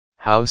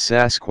How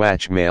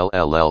Sasquatch Mail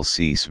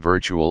LLC's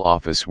virtual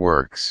office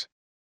works.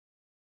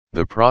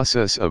 The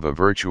process of a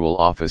virtual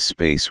office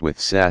space with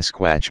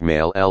Sasquatch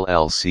Mail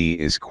LLC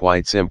is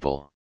quite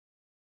simple.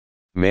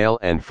 Mail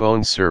and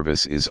phone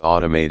service is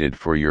automated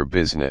for your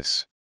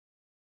business.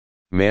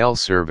 Mail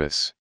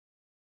service.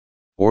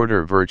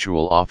 Order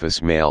virtual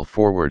office mail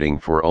forwarding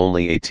for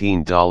only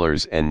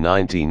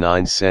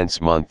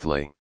 $18.99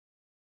 monthly.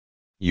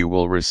 You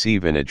will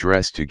receive an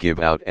address to give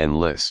out and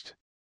list.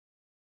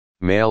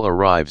 Mail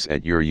arrives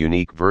at your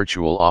unique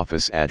virtual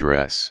office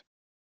address.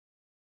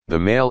 The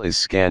mail is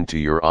scanned to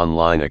your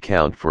online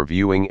account for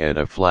viewing at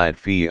a flat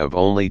fee of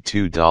only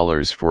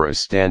 $2 for a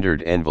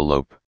standard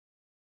envelope.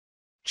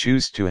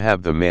 Choose to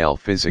have the mail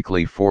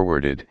physically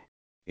forwarded,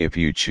 if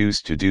you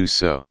choose to do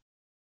so.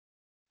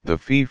 The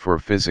fee for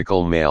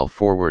physical mail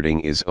forwarding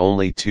is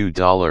only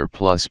 $2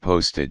 plus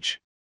postage.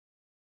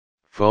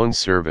 Phone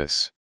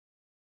service.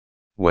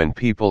 When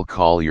people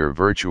call your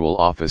virtual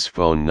office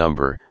phone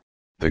number,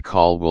 the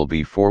call will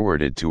be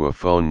forwarded to a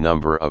phone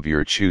number of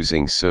your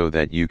choosing so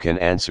that you can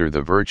answer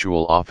the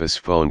virtual office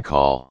phone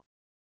call.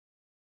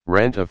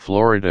 Rent a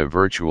Florida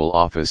virtual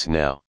office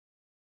now.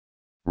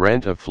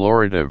 Rent a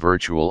Florida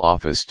virtual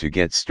office to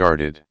get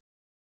started.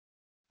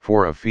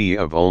 For a fee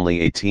of only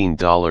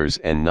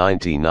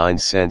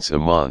 $18.99 a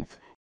month,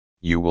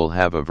 you will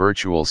have a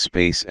virtual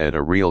space at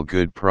a real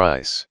good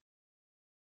price.